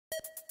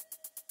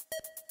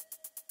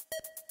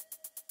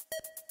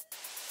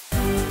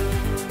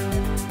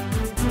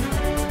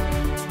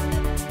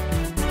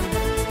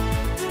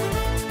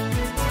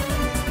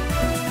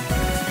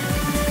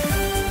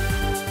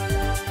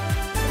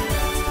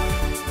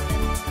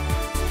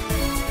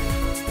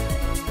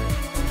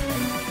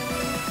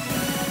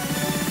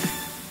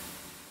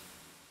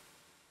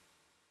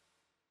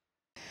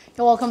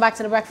You're welcome back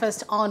to the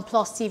breakfast on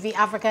Plus TV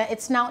Africa.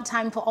 It's now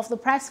time for Off the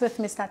Press with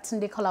Mr.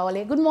 Tunde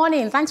Kolawole. Good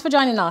morning. Thanks for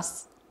joining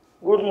us.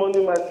 Good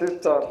morning, my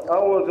sister.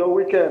 How was your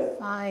weekend?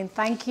 Fine,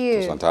 thank you.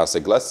 It's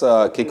fantastic. Let's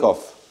kick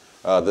off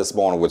this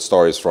morning with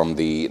stories from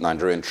the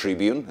Nigerian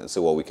Tribune and see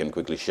what we can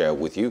quickly share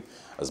with you.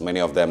 As many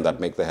of them that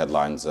make the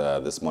headlines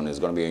this morning is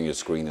going to be on your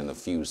screen in a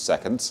few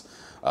seconds.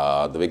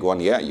 The big one,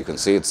 yeah, you can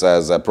see it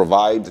says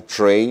provide and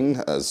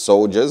train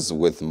soldiers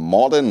with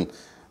modern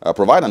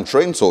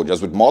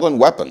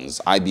weapons,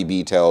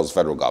 IBB tells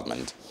federal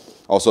government.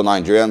 Also,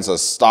 Nigerians are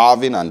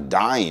starving and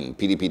dying,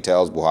 PDP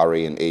tells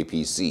Buhari and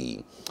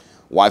APC.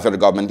 Why federal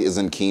government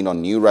isn't keen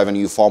on new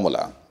revenue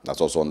formula. That's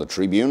also on the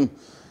Tribune.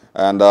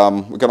 And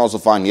we can also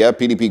find here,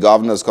 PDP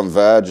governors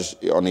converge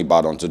on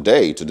Ibadan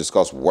today to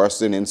discuss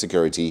worsening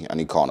insecurity and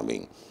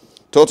economy.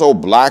 Total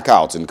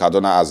blackout in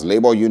Kaduna as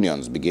labor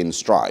unions begin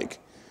strike.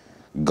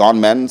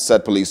 Gunmen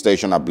set police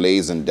station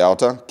ablaze in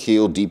Delta,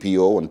 killed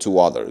DPO and 2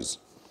 others.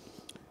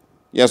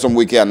 Yes,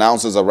 Wike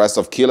announces arrest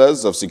of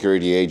killers of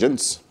security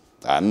agents.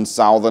 And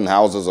Southern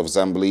Houses of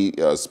Assembly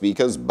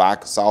speakers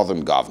back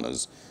Southern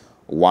governors.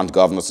 Want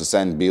governors to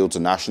send bill to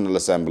National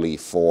Assembly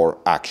for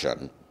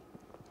action.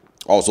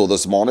 Also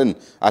this morning,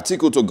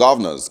 Atiku to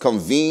governors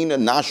convene a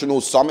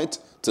national summit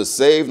to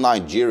save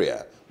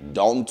Nigeria.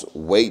 Don't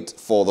wait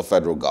for the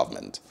federal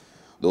government.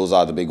 Those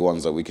are the big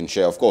ones that we can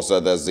share. Of course,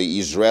 there's the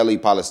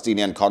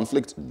Israeli-Palestinian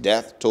conflict.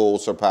 Death toll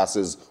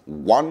surpasses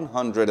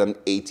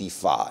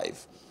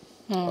 185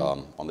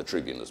 on the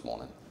Tribune this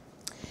morning.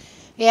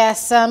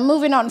 Yes,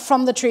 moving on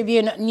from the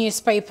Tribune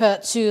newspaper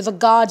to The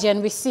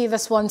Guardian, we see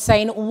this one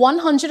saying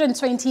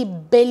 120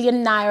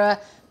 billion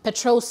naira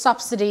petrol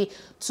subsidy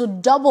to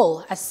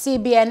double as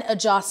CBN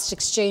adjusts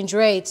exchange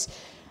rates.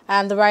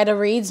 And the writer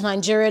reads,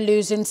 Nigeria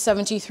losing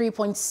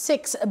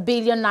 73.6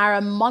 billion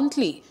naira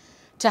monthly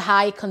to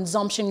high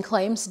consumption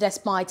claims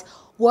despite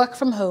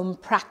work-from-home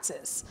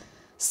practice.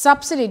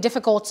 Subsidy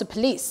difficult to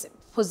police,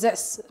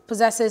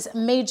 possesses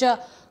major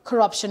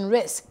corruption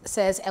risk,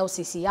 says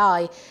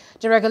LCCI.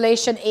 The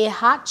regulation a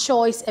hard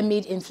choice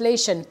amid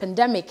inflation,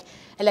 pandemic,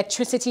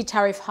 electricity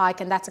tariff hike,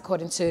 and that's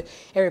according to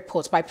a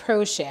report by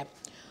ProShare.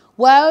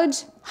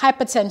 World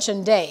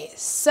Hypertension Day,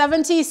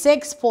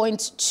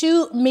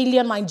 76.2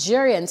 million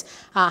Nigerians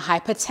are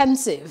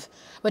hypertensive,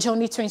 but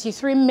only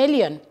 23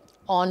 million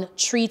on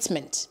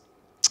treatment.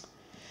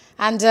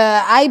 And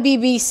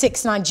IBB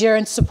 6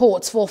 Nigerian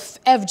supports for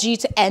FG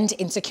to end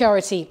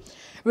insecurity.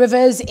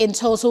 Rivers in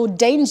total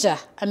danger,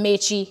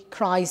 Amechi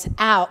cries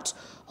out.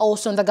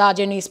 Also in the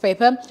Guardian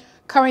newspaper,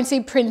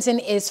 currency printing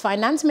is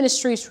Finance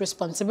Ministry's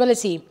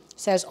responsibility,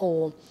 says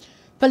all.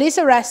 Police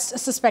arrest a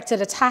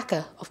suspected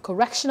attacker of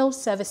Correctional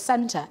Service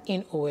Center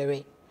in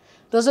Owerri.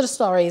 Those are the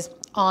stories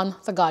on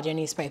the Guardian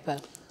newspaper.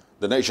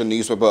 The Nation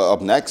newspaper up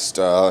next.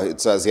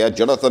 It says here,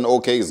 Jonathan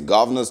Okey's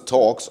governors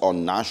talks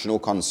on national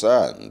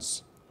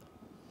concerns.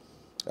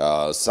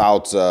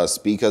 South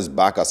speakers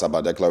back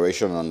Asaba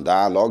declaration on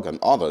dialogue and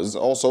others.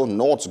 Also,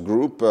 North's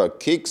group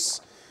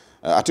kicks.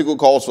 Atiku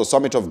calls for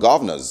summit of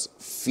governors.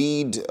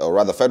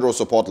 Federal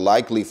support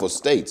likely for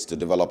states to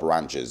develop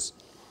ranches.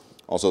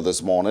 Also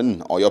this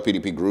morning, Oyo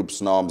PDP group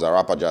snubs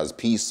Arapaja's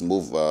peace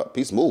move.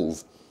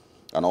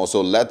 And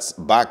also, let's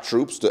back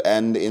troops to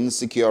end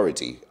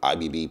insecurity.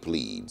 IBB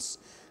pleads.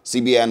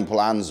 CBN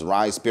plans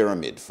rice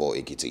pyramid for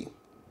Ekiti.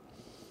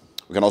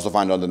 We can also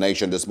find on the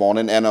Nation this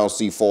morning,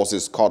 NLC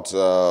forces cut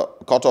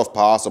off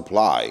power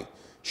supply,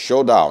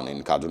 showdown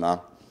in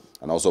Kaduna,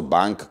 and also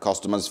bank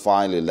customers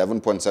file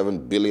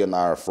 11.7 billion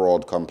naira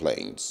fraud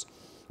complaints.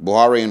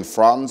 Buhari in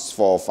France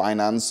for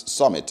finance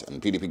summit,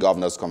 and PDP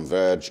governors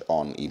converge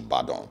on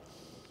Ibadan.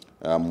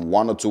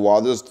 1 or 2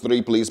 others,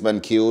 3 policemen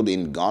killed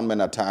in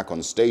gunman attack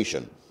on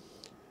station.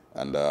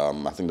 And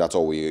I think that's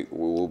all we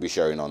will be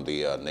sharing on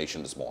the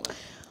Nation this morning.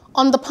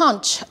 On the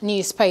Punch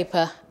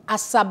newspaper,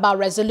 Asaba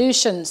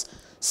resolutions.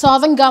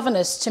 Southern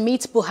governors to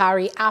meet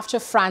Buhari after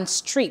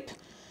France trip.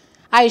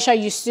 Aisha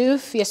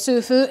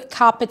Yusufu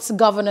carpets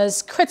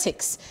governors'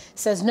 critics,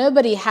 says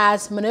nobody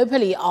has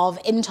monopoly of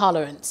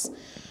intolerance.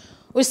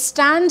 We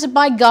stand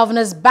by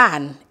governor's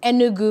ban,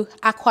 Enugu,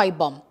 Akwa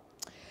Ibom.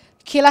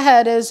 Killer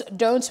herders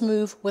don't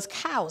move with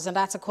cows, and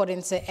that's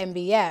according to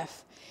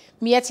MBF.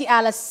 Mieti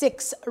Allah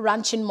 6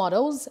 ranching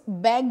models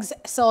begs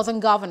Southern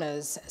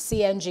governors.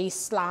 CNG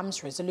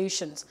slams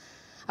resolutions.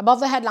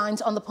 Above the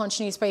headlines on the Punch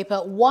newspaper,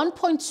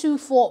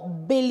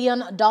 $1.24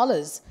 billion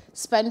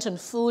spent on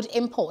food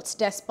imports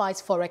despite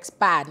Forex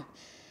ban.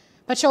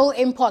 Petrol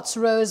imports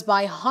rose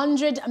by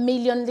 100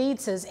 million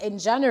litres in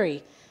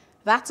January.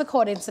 That's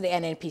according to the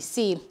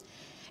NNPC.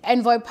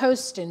 Envoy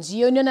postings,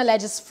 union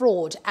alleges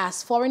fraud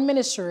as foreign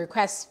ministry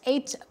requests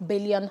 8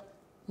 billion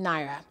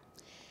naira.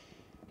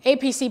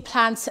 APC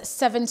plans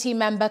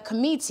 70-member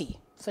committee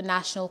for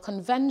national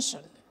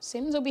convention.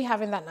 Seems we'll be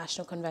having that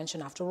national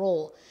convention after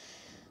all.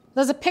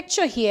 There's a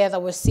picture here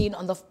that we're seeing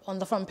on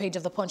the front page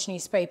of the Punch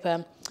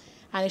newspaper,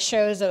 and it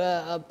shows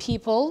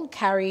people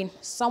carrying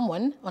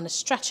someone on a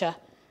stretcher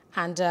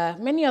and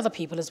many other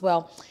people as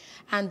well.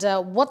 And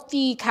what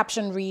the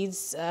caption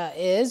reads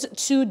is,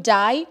 to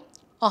die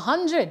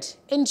 100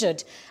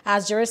 injured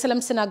as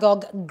Jerusalem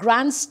Synagogue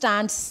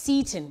grandstand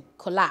seating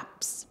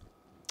collapse.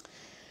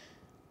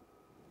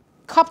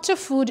 Copter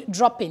food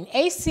dropping.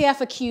 ACF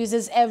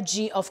accuses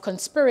FG of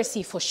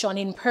conspiracy for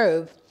shunning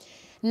probe.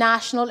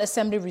 National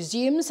Assembly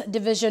resumes.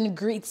 Division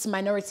greets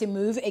minority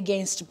move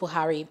against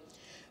Buhari.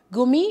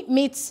 Gumi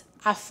meets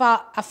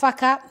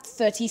Afaka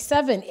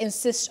 37,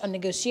 insists on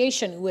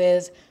negotiation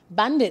with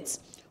bandits.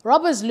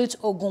 Robbers loot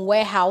Ogun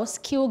warehouse,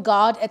 kill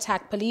guard,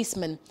 attack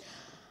policeman.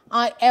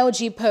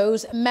 LG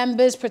pose,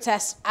 members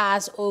protest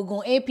as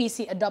Ogun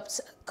APC adopts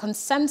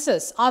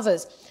consensus.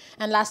 Others.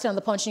 And lastly, on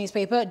the Punch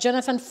newspaper,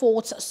 Jonathan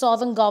Fort's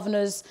Southern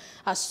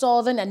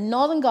and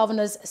Northern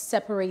governors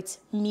separate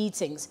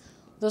meetings.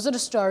 Those are the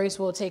stories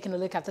we're taking a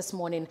look at this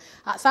morning.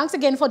 Thanks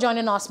again for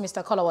joining us,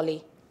 Mr.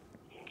 Kolawole.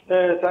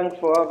 Thanks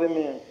for having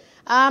me.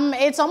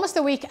 It's almost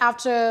a week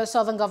after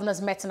Southern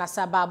governors met in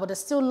Asaba, but there's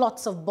still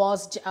lots of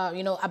buzz,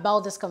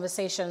 about these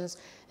conversations,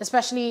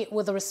 especially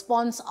with the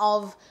response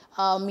of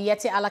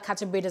Miyetti Allah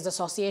Cattle Breeders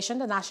Association.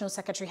 The National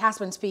Secretary has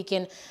been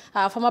speaking.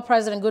 Former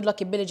President Goodluck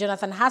Ebele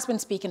Jonathan has been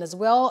speaking as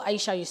well.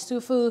 Aisha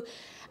Yusufu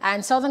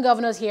and Southern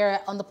governors here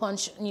on the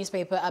Punch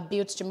newspaper are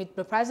built to meet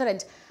the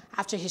president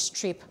after his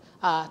trip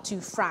to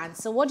France.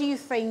 So what do you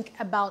think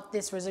about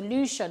this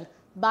resolution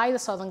by the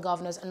Southern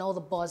governors and all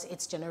the buzz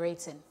it's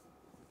generating?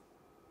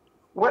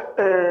 Well,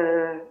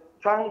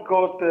 thank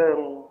God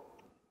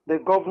the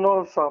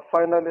governors have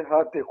finally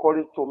had the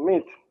courage to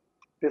meet.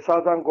 The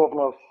Southern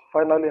governors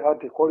finally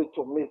had the courage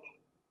to meet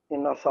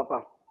in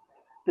Asaba.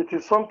 It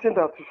is something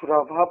that should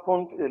have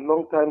happened a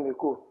long time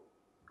ago.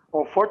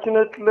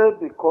 Unfortunately,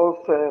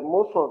 because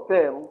most of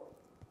them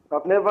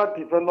have never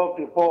developed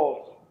the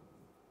balls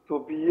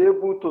to be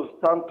able to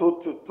stand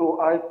toe to toe,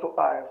 eye to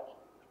eye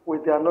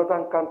with their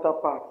northern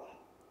counterparts.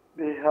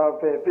 They have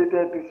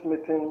evaded this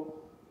meeting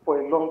for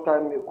a long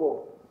time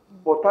ago.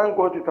 But thank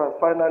God it has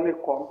finally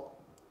come.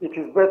 It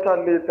is better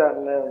late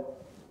than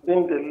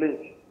being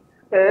delayed.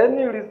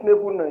 Any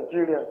reasonable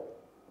Nigerian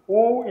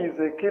who is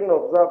a keen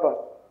observer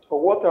of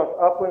what has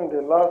happened in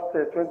the last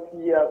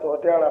 20 years or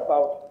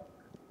thereabout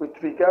with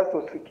regards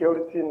to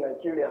security in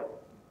Nigeria,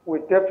 we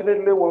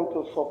definitely want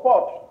to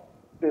support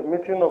the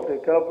meeting of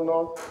the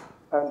governors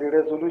and the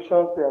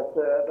resolutions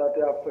that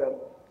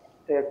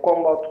they have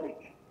come out with.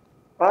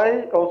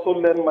 I also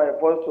lend my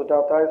voice to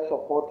that. I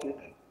support it.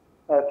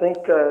 I think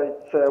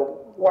it's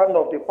one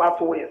of the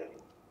pathways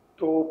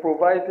to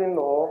providing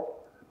or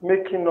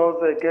making us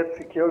get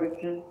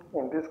security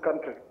in this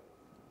country.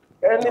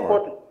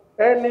 Anybody,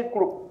 any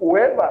group,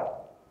 whoever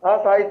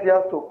has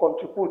ideas to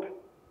contribute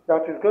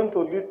that is going to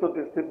lead to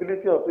the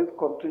stability of this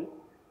country,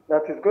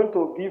 that is going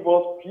to give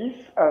us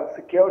peace and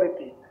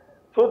security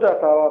so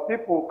that our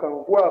people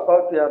can go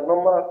about their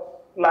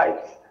normal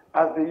lives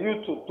as they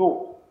used to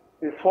do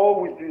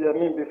before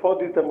before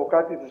this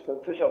democratic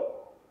dispensation,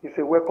 is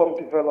a welcome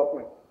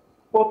development.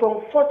 But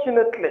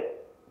unfortunately,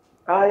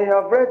 I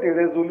have read the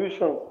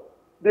resolution.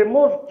 The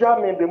most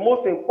germane, the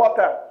most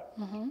important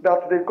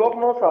that the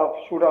governors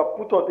should have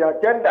put on the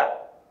agenda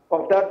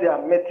of that they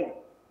are meeting,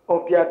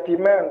 of their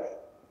demands,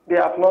 they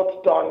have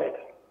not done it.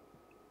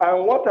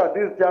 And what are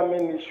these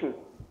germane issues?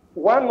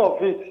 One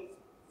of it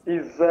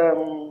is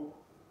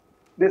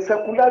the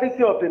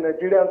secularity of the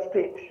Nigerian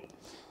state.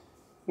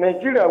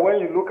 Nigeria, when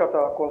you look at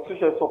our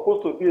constitution, is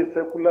supposed to be a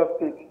secular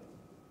state.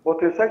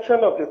 But a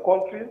section of the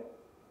country,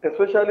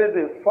 especially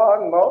the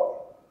far north,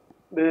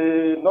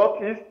 the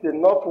northeast, the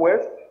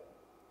northwest,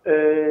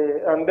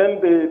 and then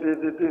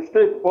the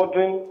state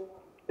bordering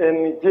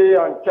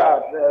Niger and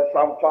Chad,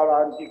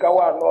 Zamfara and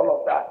Jigawa and all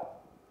of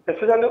that,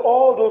 especially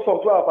all those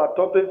who have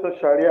adopted the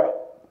Sharia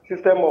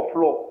system of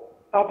law,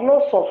 have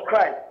not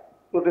subscribed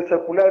to the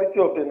secularity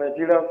of the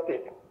Nigerian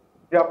state.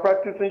 They are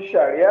practicing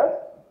Sharia,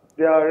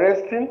 they are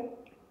arresting,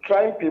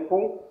 trying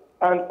people,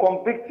 and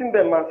convicting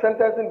them and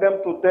sentencing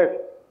them to death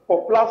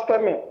for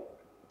blasphemy,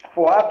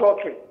 for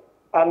adultery,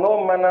 and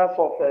all manners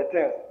of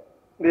things.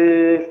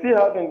 They still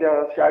have in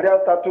their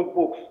Sharia statute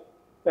books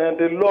and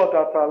the law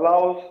that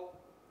allows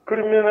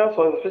criminals,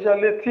 or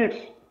especially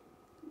thieves,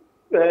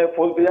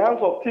 for the hands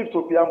of thieves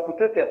to be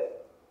amputated.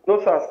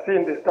 Those are still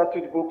in the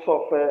statute books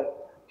of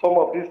some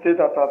of these states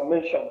that I've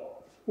mentioned.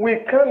 We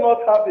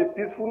cannot have a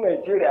peaceful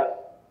Nigeria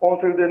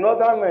until the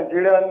northern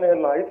Nigerian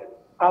elites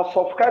are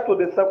subscribed to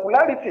the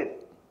secularity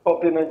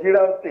of the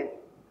Nigerian state.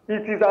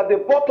 It is at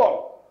the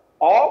bottom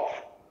of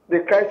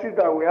the crisis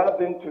that we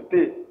are in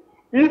today.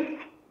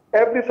 If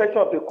every section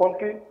of the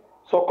country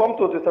succumb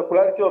to the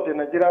secularity of the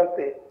Nigerian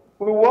state,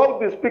 we will all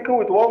be speaking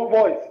with one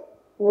voice.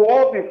 We will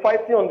all be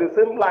fighting on the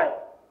same line.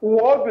 We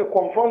will all be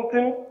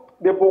confronting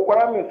the Boko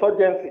Haram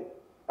insurgency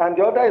and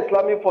the other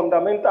Islamic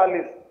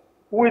fundamentalists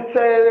with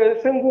a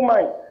single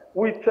mind,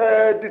 with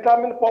a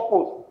determined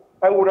purpose,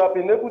 and would have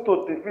been able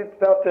to defeat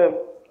that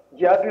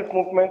jihadist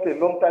movement a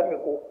long time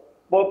ago.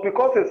 But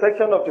because a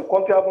section of the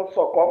country haven't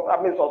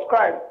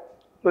subscribed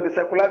to the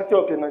secularity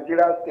of the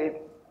Nigerian state,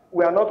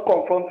 we are not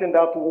confronting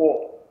that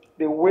war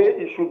the way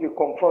it should be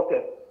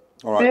confronted.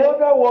 Right. The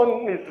other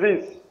one is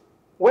this.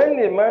 When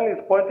a man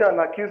is pointing an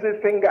accusing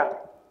finger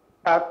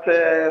at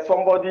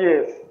somebody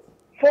else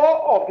 4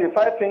 of the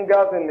 5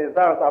 fingers in his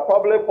hands are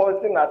probably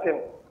pointing at him.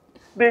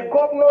 The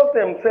governors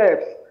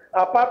themselves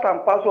are part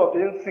and parcel of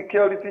the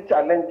insecurity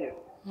challenges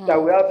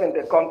that we have in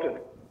the country.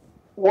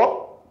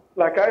 What,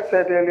 like I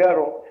said earlier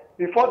on,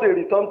 before they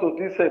returned to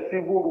this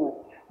civil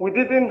rule, we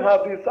didn't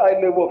have this high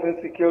level of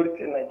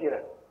insecurity in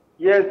Nigeria.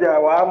 Yes, there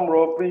were armed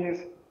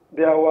robberies,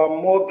 there were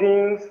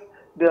muggings,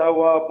 there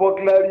were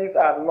burglaries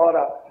and all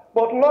that,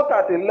 but not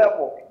at the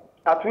level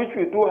at which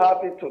we do have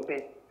it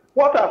today.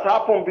 What has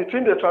happened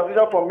between the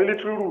transition from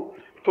military rule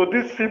to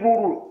this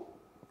civil rule,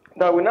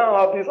 that we now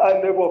have this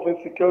high level of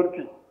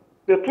insecurity?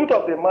 The truth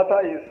of the matter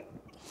is,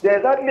 there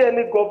is hardly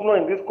any governor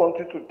in this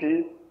country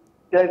today,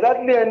 there is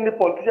hardly any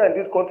politician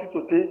in this country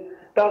today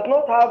that does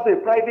not have a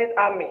private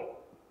army,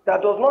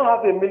 that does not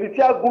have a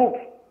military group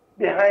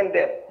behind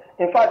them.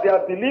 In fact, their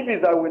belief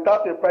is that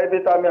without a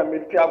private army and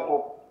military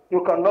group,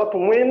 you cannot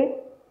win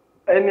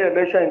any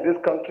election in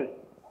this country.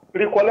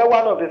 Recollect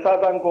one of the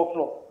southern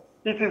governors.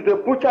 It is the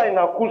butcher in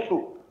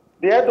Akusu,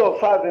 the head of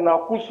SARS in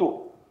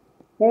Akusu,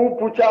 who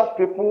butchers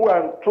people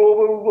and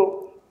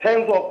throws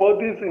tens of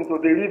bodies into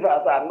the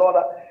rivers and all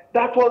that.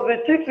 That was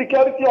the chief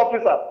security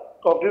officer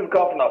of this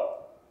governor.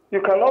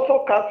 You can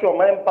also cast your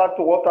mind back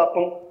to what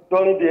happened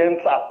during the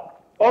NSAS.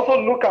 Also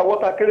look at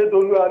what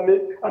Akeredolu,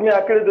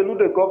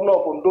 the governor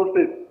of Ondo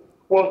State,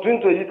 was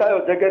doing to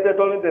Itayo Jegede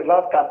during the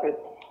last campaign.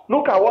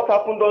 Look at what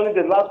happened during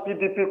the last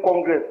PDP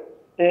Congress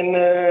in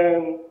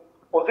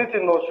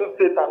Osun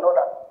State and all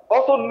that.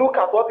 Also look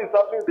at what is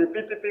happening in the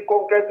PDP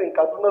Congress in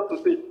Kaduna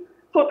today.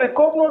 So the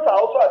governors are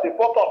also at the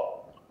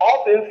bottom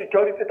of the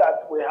insecurity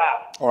that we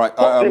have. All right,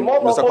 so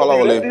Mr.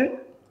 Kolawole.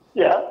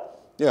 Yeah.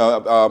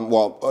 Yeah,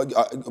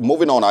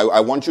 moving on,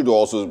 I want you to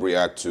also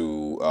react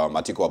to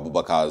Atiku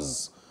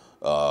Abubakar's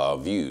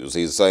views.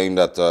 He's saying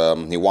that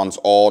he wants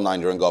all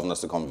Nigerian governors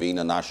to convene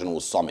a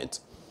national summit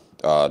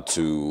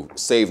to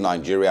save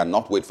Nigeria and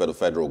not wait for the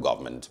federal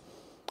government.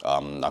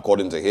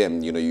 According to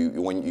him,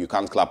 when you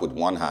can't clap with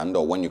one hand,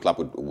 or when you clap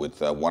with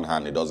one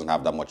hand, it doesn't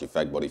have that much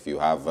effect. But if you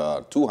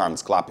have 2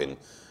 hands clapping,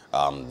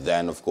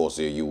 then of course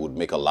you would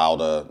make a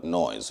louder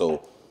noise.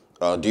 So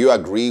do you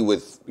agree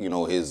with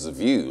his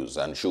views?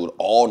 And should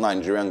all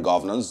Nigerian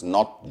governors,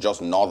 not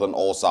just northern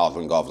or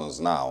southern governors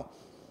now,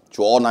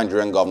 should all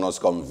Nigerian governors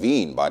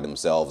convene by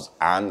themselves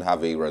and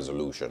have a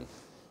resolution?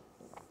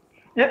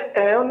 Yeah,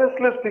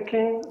 honestly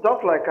speaking,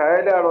 just like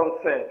I earlier on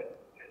said,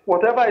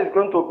 whatever is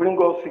going to bring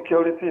us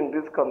security in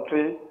this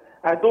country,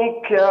 I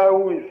don't care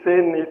who is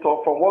saying it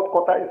or from what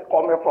quarter it's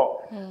coming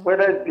from,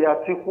 whether it's the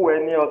Atiku or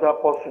any other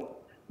person.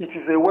 It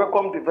is a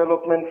welcome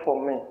development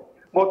for me.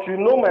 But you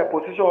know my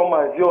position on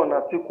my view on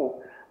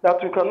Atiku,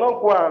 that you cannot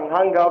go and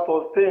hang out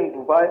or stay in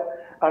Dubai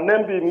and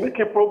then be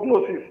making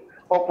prognosis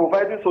or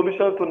providing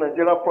solutions to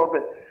Nigeria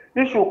problems.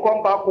 He should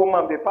come back home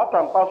and be part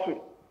and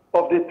parcel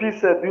of the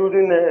peace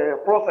building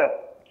process.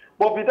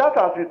 But be that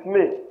as it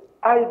may,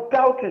 I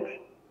doubt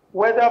it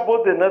whether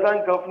both the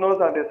northern governors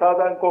and the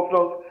southern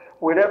governors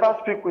will ever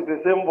speak with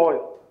the same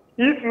voice.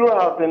 If you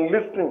have been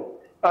listening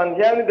and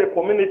hearing the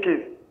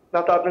communiques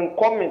that have been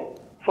coming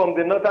from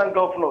the northern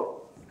governors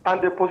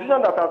and the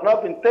position that has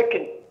now been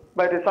taken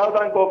by the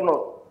southern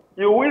governors,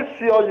 you will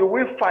see or you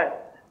will find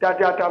that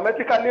they are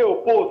dramatically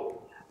opposed.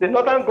 The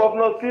northern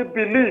governors still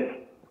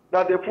believe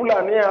that the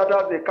Fulani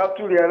Ada, the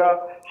cattle area,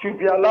 should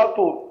be allowed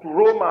to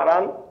roam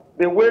around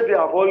the way they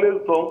have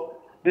always done.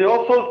 They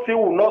also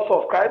still will not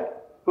subscribe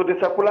to the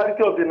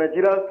secularity of the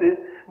Nigerian state.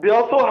 They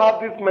also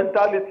have this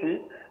mentality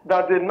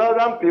that the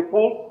northern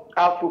people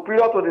are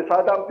superior to the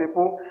southern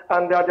people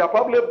and that they are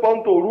probably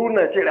born to rule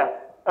Nigeria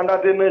and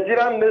that the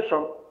Nigerian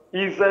nation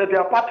is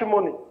their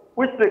patrimony,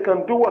 which they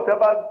can do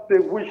whatever they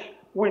wish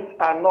with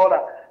and all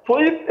that.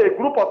 So if a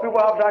group of people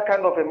have that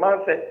kind of a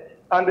mindset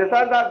and the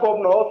southern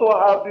governor also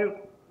have this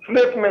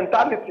slave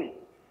mentality,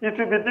 it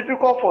will be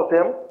difficult for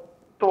them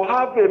to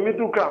have a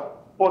middle ground,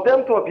 for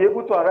them to be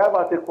able to arrive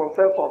at a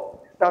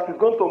consensus that is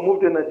going to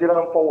move the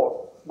Nigerian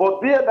forward.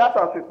 But be that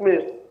as it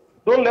may,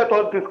 don't let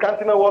us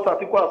discontinue what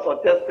Atiku has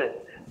suggested.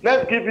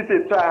 Let's give it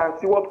a try and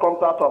see what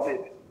comes out of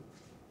it.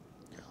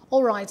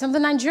 All right, and the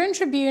Nigerian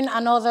Tribune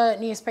and other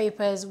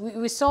newspapers,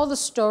 we saw the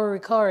story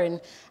recurring,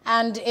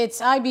 and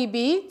it's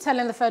IBB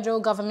telling the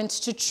federal government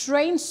to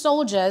train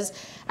soldiers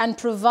and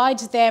provide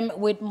them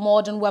with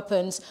modern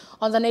weapons.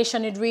 On The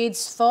Nation, it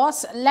reads,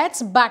 thus,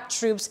 let's back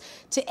troops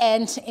to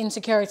end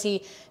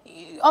insecurity.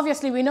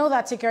 Obviously, we know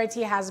that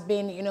security has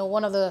been,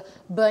 one of the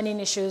burning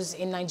issues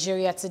in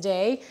Nigeria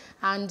today,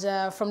 and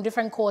from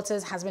different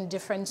quarters has been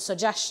different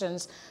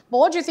suggestions. But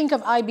what do you think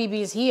of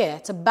IBB's here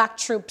to back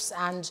troops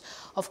and,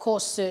 of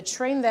course, to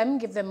train them,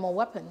 give them more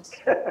weapons?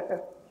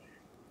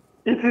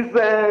 It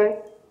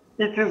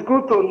is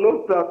good to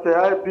note that the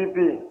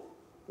IBB,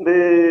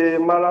 the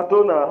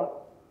Maradona,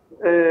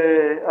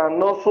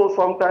 and also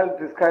sometimes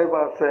described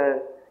as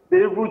the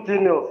evil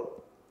genius,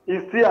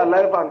 is still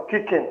alive and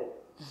kicking.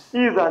 He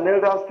is an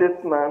elder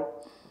statesman.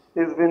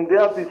 He's been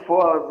there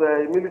before as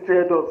a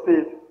military head of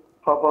state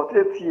for about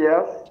 8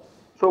 years.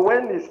 So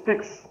when he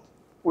speaks,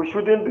 we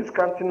shouldn't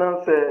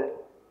discountenance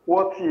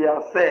what he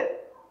has said.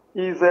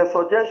 His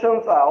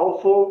suggestions are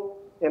also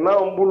in my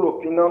humble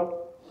opinion,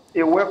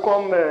 a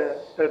welcome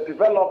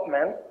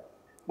development.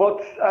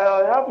 But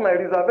I have my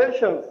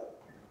reservations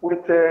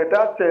with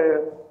that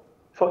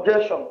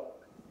suggestion,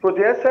 to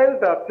the essence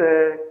that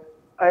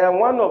I am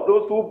one of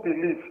those who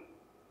believe,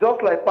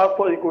 just like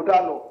Pastor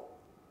Igodalo,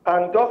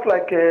 and just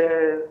like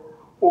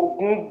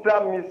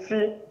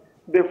Ogbonmwan,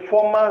 the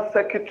former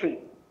secretary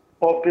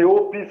of the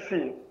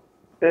OPC,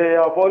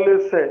 have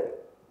always said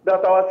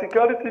that our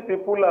security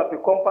people have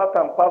become part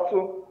and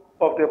parcel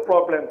of the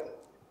problems.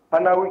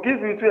 And I will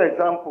give you 2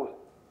 examples.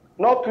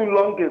 Not too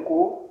long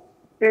ago,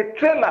 a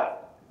trailer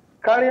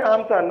carrying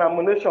arms and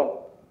ammunition,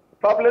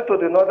 probably to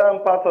the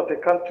northern part of the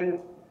country,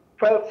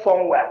 fell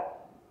somewhere.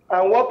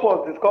 And what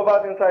was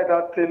discovered inside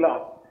that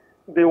trailer?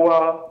 They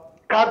were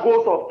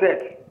cargoes of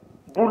death,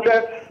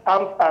 bullets,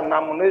 arms, and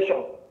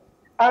ammunition.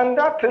 And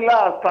that trailer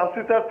has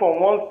transited from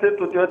one state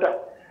to the other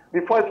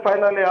before it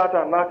finally had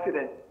an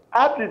accident.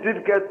 How did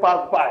it get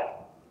passed by?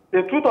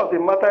 The truth of the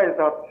matter is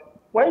that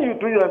when you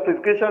do your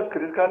investigations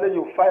critically,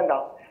 you find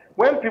out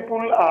when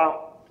people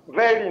are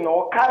varying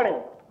or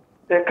carrying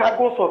the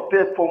cargoes of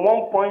death from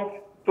one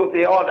point to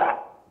the other,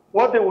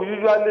 what they will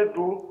usually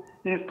do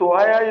is to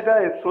hire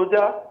either a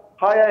soldier,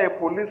 hire a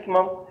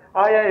policeman,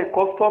 hire a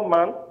custom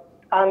man,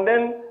 and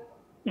then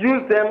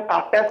use them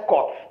as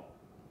escorts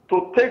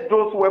to take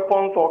those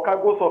weapons or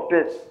cargoes of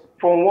death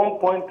from one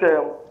point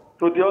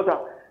to the other.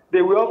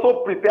 They will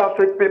also prepare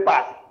fake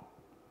papers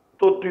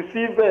to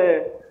deceive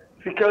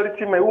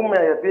security men who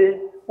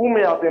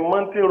may have been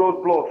mounting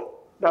roadblocks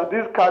that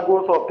these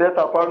cargoes of death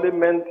are probably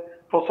meant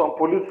for some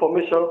police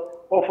formation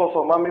or for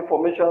some army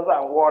formations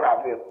and what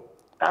have you.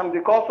 And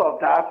because of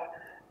that,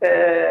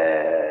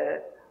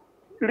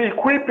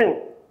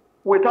 re-equipping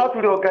without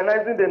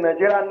reorganizing the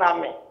Nigerian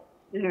army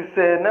is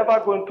never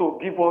going to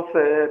give us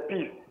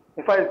peace.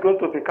 In fact, it's going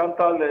to be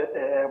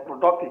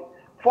counterproductive.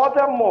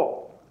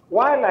 Furthermore,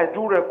 while I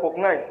do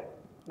recognize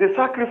the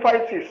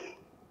sacrifices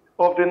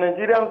of the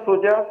Nigerian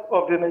soldiers,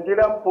 of the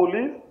Nigerian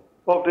police,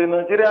 of the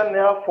Nigerian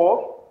Air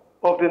Force,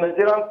 of the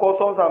Nigerian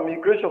Customs and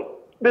Migration,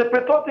 the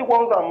patriotic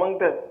ones among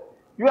them,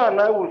 you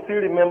and I will still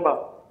remember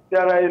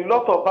there are a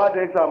lot of bad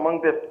eggs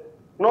among them.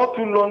 Not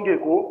too long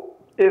ago,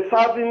 a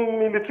serving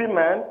military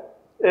man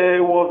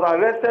was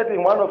arrested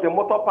in one of the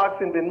motor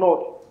parks in the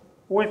north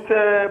with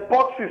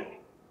boxes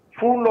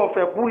full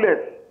of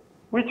bullets,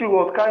 which he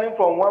was carrying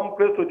from one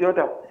place to the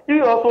other. He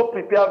also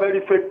prepared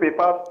very fake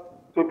papers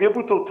to be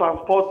able to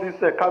transport this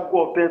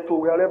cargo of death to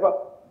wherever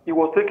he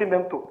was taking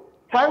them to.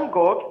 Thank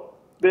God,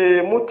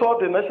 the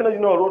National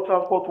Union of Road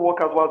Transport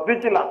Workers was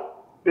vigilant.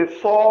 They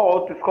saw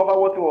or discovered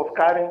what he was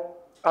carrying,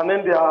 and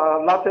then they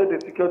alerted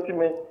the security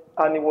man,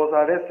 and he was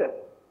arrested.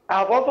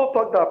 I've also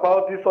talked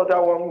about this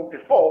other one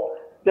before.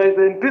 There is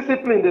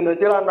indiscipline in the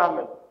Nigerian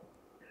army,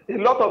 a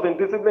lot of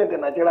indiscipline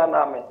in the Nigerian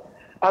army,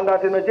 and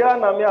that the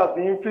Nigerian army has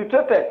been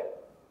infiltrated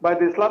by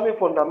the Islamic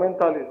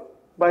fundamentalists,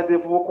 by the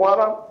Boko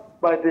Haram,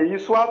 by the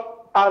ISWAP,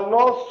 and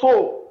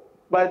also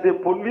by the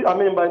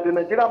by the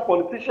Nigerian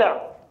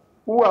politicians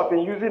who have been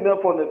using them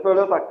for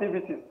nefarious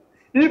activities.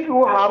 If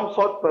you harm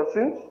such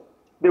persons,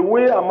 the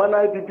way Amana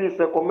IBB is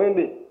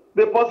recommending,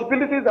 the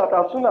possibilities that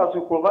as soon as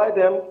we provide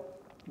them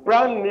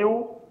brand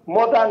new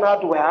modern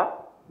hardware,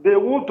 they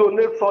will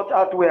donate such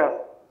hardware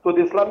to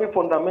the Islamic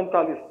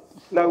fundamentalists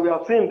like we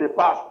have seen in the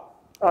past.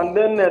 And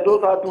then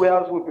those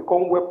hardwares will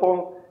become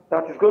weapons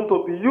that is going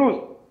to be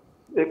used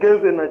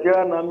against the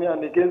Nigerian army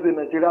and against the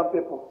Nigerian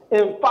people.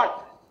 In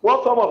fact,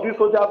 what some of these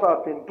soldiers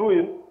have been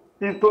doing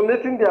is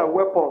donating their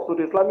weapons to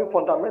the Islamic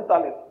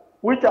fundamentalists,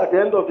 which at the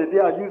end of the day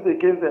are used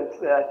against them,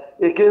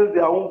 against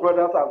their own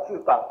brothers and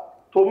sisters.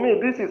 To me,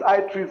 this is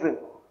high treason,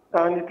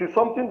 and it is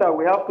something that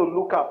we have to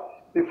look at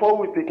before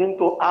we begin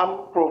to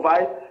arm,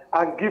 provide,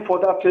 and give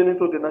further training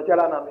to the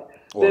Nigerian army.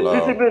 Well, the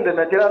discipline in the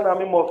Nigerian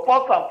army must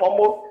first and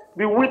foremost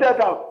be weeded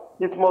out.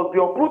 It must be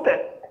uprooted.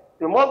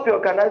 We must be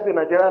organized the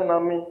Nigerian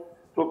army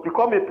to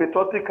become a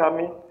patriotic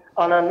army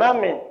and an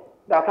army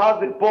that has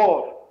the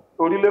balls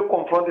to really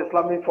confront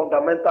Islamic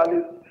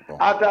fundamentalists,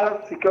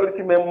 other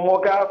security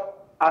muggers,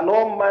 and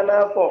all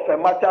manners of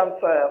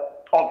merchants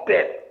of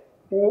death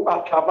who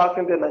are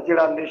traversing the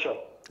Nigerian nation.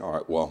 All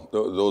right. Well,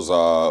 those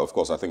are, of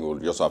course, I think we'll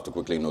just have to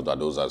quickly note that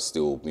those are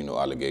still,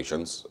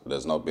 allegations.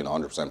 There's not been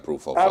 100%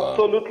 proof of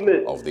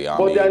absolutely of the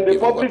army. But they're in the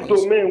public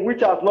domain,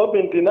 which has not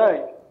been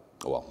denied.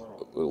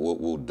 Well,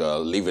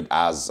 we'll leave it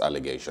as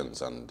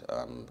allegations and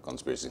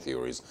conspiracy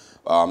theories.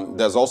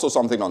 There's also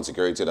something on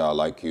security that I'd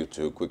like you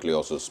to quickly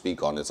also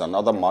speak on. It's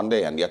another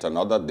Monday and yet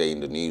another day in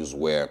the news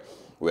where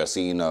we are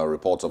seeing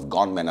reports of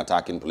gunmen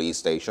attacking police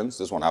stations.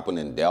 This one happened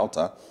in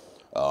Delta.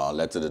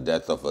 Led to the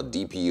death of a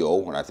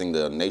DPO, and I think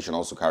the nation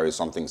also carries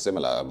something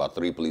similar, about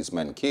 3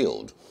 policemen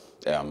killed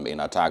in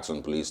attacks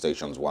on police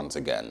stations once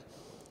again.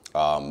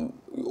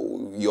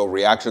 Your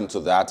reaction to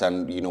that,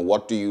 and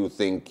what do you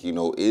think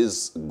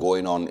is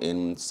going on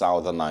in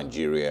southern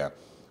Nigeria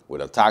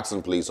with attacks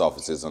on police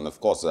offices, and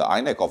of course the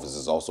INEC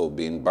offices also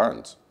being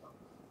burnt?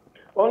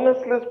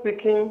 Honestly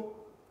speaking,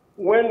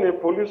 when a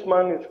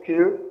policeman is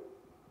killed,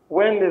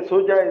 when a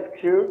soldier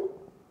is killed,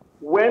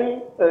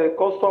 when a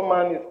custom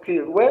man is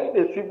killed, when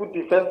a civil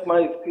defense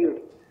man is killed,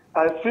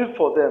 I feel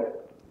for them.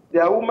 They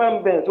are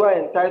human beings who are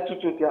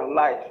entitled to their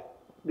lives.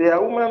 They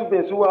are human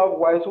beings who have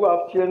wives, who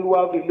have children, who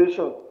have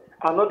relations,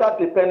 and other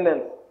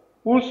dependents,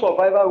 whose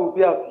survival will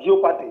be at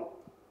jeopardy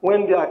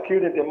when they are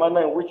killed in the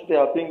manner in which they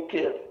are being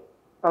killed.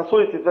 And so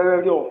it is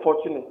very, very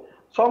unfortunate.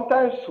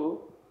 Sometimes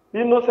too,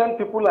 innocent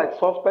people like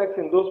suspects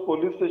in those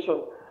police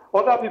stations,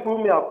 other people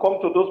may have come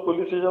to those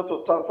police stations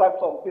to transact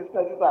some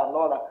businesses and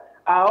all that,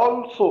 are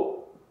also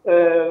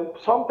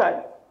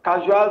sometimes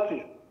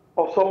casualties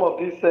of some of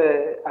these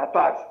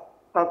attacks.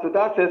 And to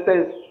that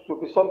extent, it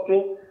should be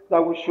something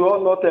that we should all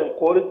not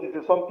encourage. It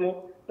is something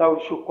that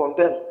we should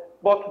condemn.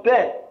 But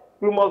then,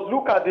 we must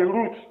look at the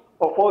root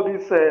of all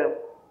these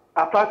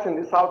attacks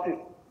in the Southeast.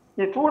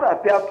 It would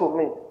appear to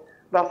me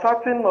that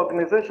certain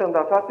organizations,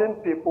 that certain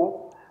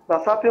people,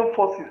 that certain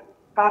forces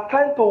are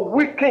trying to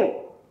weaken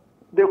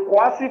the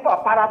coercive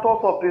apparatus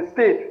of the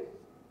state.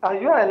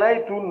 And you and I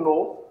do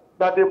know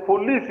that the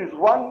police is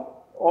one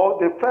or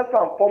the first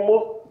and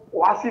foremost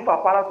coercive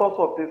apparatus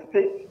of the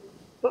state.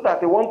 So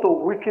that they want to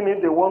weaken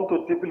it, they want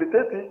to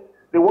debilitate it,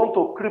 they want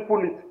to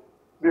cripple it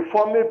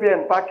before maybe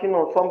embarking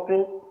on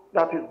something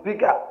that is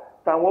bigger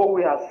than what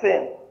we are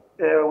saying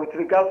with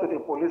regards to the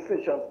police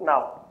stations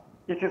now.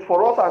 It is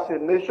for us as a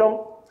nation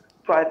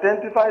to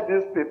identify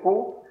these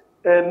people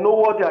and know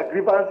what their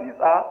grievances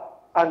are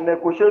and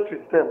negotiate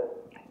with them.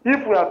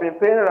 If we have been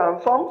paying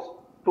ransoms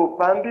to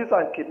bandits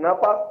and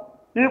kidnappers,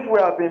 if we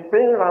have been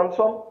paying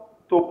ransom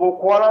to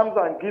Boko Harams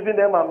and giving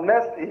them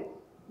amnesty,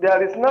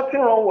 there is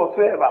nothing wrong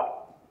whatsoever.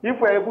 If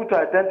we are able to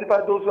identify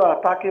those who are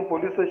attacking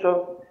police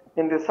stations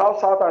in the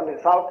South and the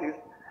Southeast,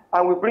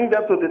 and we bring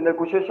them to the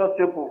negotiation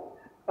table,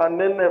 and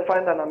then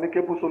find an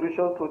amicable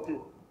solution to this.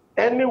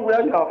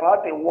 Anywhere you have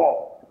had a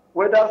war,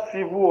 whether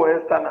civil or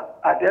external,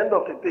 at the end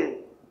of the day,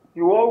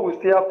 you all will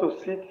still have to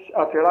sit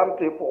at a round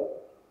table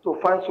to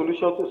find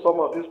solutions to some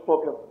of these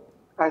problems.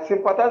 I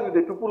sympathize with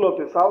the people of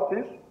the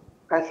Southeast.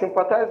 I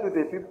sympathize with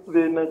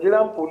the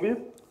Nigerian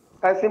police.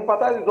 I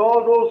sympathize with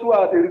all those who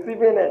are the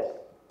receiving end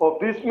of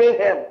this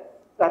mayhem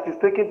that is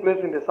taking place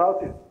in the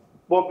Southeast.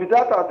 But be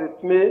that as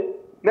it may,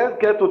 let's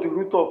get to the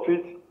root of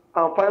it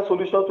and find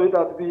solutions to it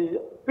that will be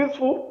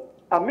peaceful,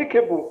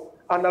 amicable,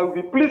 and that will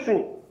be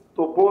pleasing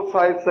to both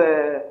sides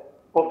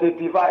of the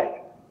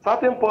divide.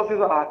 Certain forces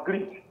are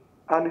aggrieved,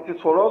 and it is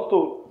for us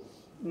to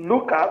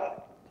look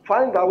at,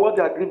 find out what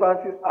their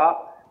grievances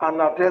are, and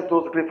address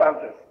those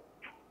grievances.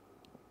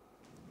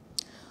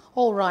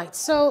 All right.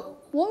 So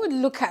when we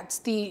look at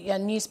the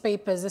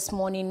newspapers this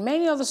morning,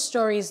 many of the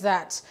stories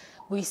that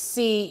we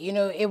see, you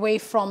know, away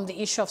from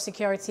the issue of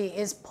security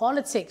is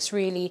politics,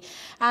 really.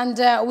 And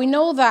we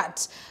know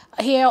that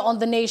here on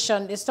The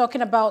Nation is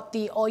talking about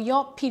the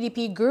Oyo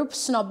PDP group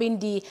snubbing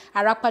the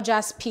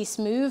Arakpaja's peace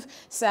move,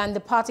 and the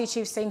party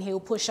chief saying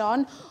he'll push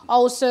on.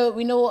 Also,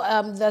 we know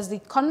there's the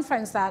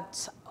conference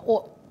that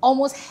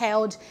almost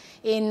held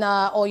in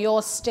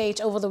Oyo State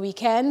over the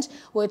weekend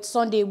with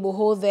Sunday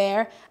Igboho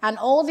there, and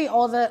all the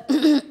other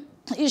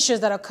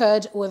issues that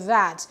occurred with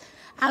that.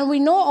 And we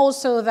know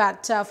also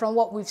that from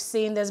what we've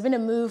seen, there's been a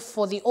move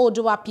for the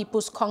Oduwa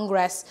People's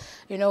Congress,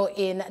 you know,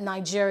 in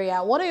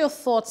Nigeria. What are your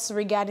thoughts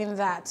regarding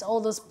that,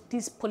 all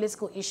these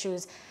political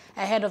issues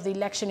ahead of the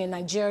election in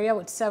Nigeria,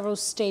 with several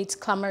states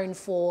clamoring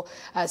for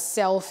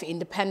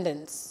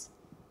self-independence?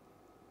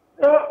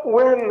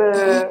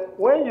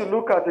 When you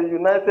look at the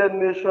United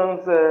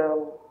Nations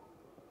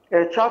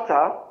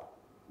Charter,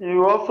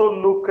 you also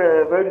look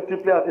very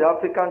deeply at the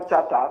African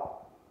Charter,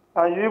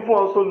 and you even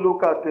also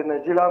look at the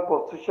Nigerian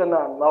Constitution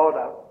and all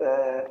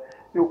that,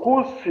 you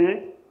could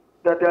see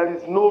that there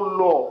is no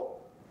law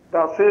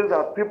that says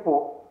that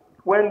people,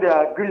 when they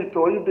are aggrieved,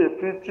 or if they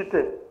feel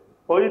cheated,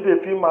 or if they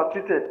feel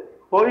maltreated,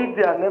 or if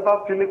they are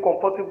never feeling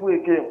comfortable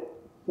again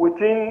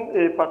within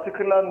a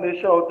particular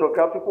nation or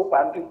geographical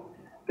boundary,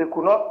 they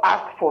could not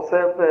ask for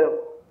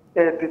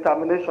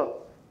self-determination.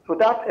 To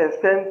that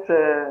extent,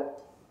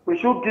 we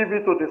should give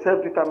it to the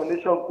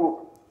self-determination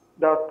group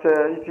that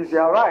it is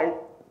their right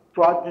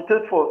to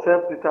agitate for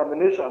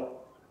self-determination.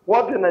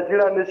 What the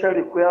Nigerian nation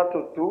required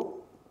to do,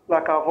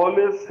 like I've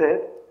always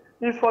said,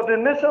 is for the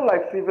nation,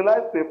 like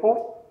civilized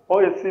people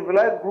or a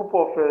civilized group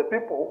of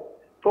people,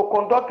 to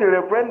conduct a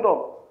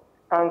referendum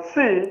and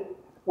see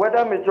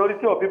whether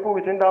majority of people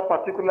within that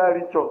particular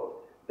region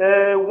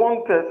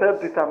want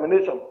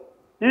self-determination.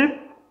 If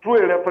through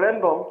a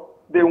referendum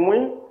they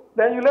win,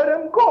 then you let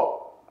them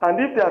go. And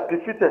if they are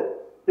defeated,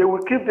 they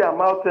will keep their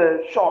mouth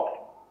shut.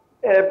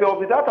 But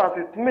with that as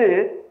it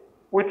may,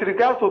 with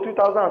regards to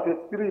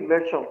 2023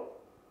 election,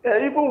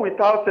 even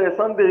without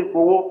Sunday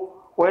Igboho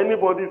or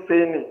anybody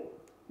saying it,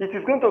 it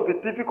is going to be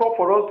difficult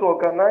for us to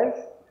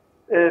organize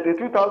the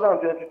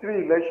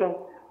 2023 election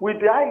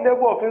with the high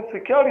level of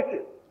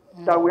insecurity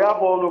that we have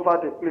all over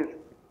the place.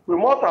 We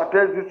must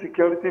address this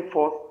security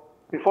first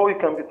before we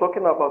can be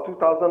talking about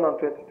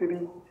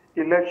 2023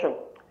 election.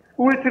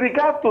 With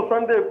regards to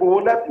Sunday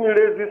Igboho, let me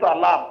raise this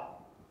alarm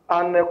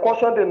and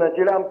caution the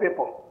Nigerian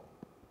people.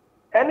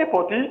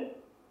 Anybody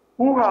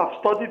who have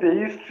studied the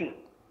history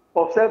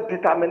of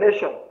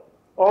self-determination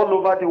all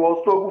over the world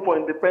struggle for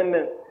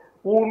independence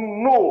will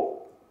know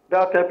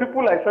that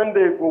people like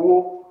Sunday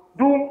Igboho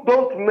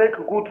don't make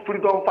good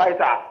freedom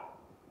fighters.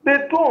 They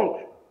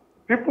don't.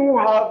 People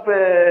have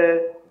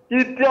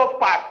idiot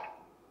past.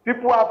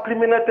 People have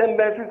criminal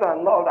tendencies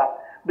and all that.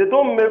 They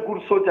don't make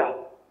good soldiers.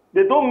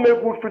 They don't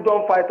make good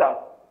freedom fighters.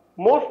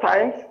 Most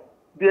times,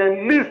 they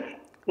enlist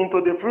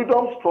into the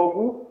freedom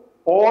struggle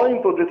or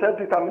into the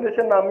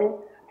self-determination army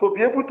to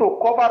be able to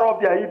cover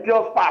up their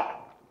idiot past.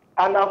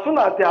 And as soon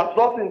as they are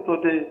absorbed into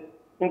the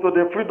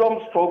freedom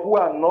struggle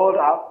and all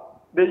that,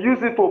 they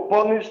use it to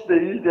punish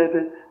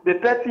the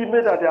dirty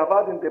image that they have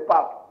had in the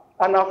past.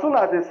 And as soon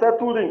as they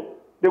settle in,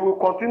 they will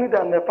continue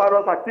their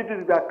nefarious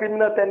activities, their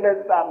criminal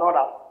tendencies and all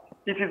that.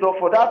 It is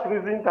for that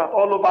reason that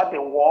all over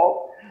the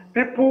world,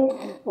 people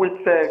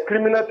with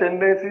criminal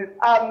tendencies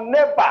are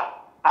never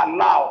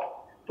allowed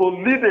to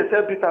lead a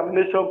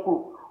self-determination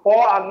group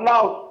or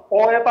allowed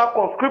or ever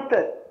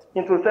conscripted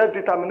into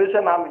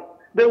self-determination army.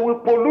 They will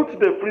pollute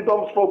the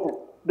freedom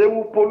struggle. They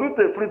will pollute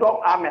the freedom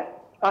army.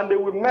 And they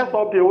will mess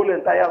up the whole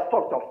entire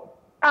structure.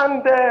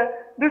 And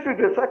this is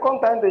the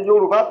second time the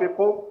Yoruba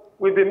people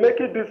will be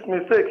making this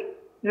mistake.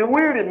 You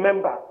will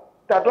remember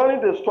that during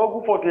the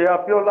struggle for the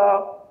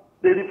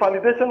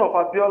revalidation of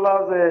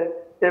Abiola's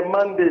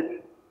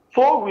mandate,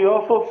 so we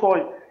also saw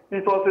it.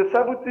 It was a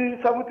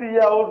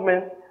 70-year-old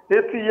man,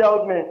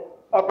 80-year-old man,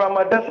 Abraham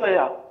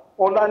Adesoya,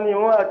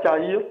 Olaniyan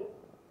Ajayi,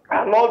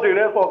 and all the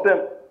rest of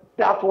them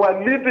that were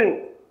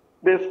leading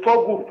the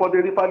struggle for the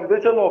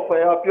revalidation of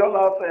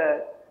Abiola's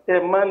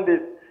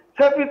mandate.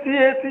 70,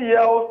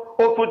 80-year-old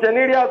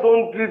octogenarians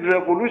don't lead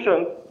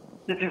revolutions.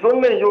 It is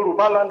only in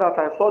Yoruba land that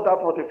I saw that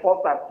for the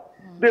first time.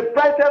 The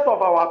brightest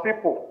of our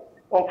people,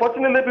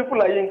 unfortunately, people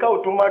like Yinka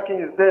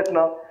Odumakin is dead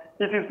now.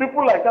 It is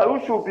people like that who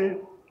should be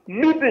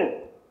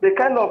leading the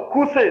kind of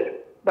crusade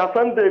that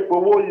Sunday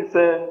Igboho is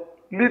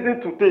leading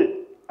today,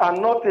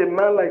 and not a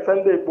man like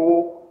Sunday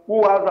Igboho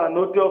who has an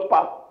odious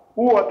past,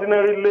 who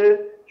ordinarily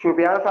should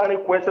be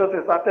answering questions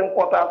in certain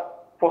quarters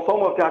for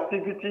some of the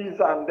activities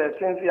and the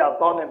things he has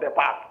done in the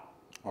past.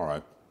 All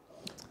right.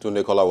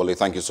 Tunde Kolawole,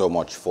 thank you so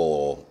much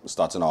for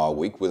starting our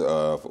week with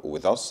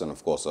us, and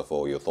of course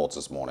for your thoughts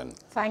this morning.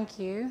 Thank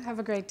you. Have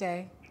a great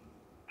day.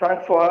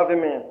 Thanks for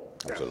having me.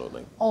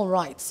 Absolutely. All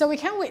right. So we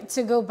can't wait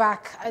to go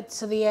back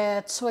to the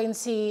year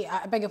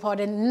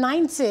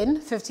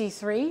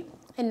 1953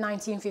 and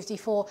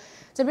 1954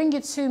 to bring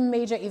you two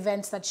major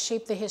events that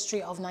shaped the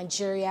history of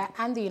Nigeria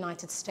and the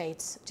United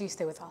States. Do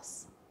stay with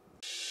us.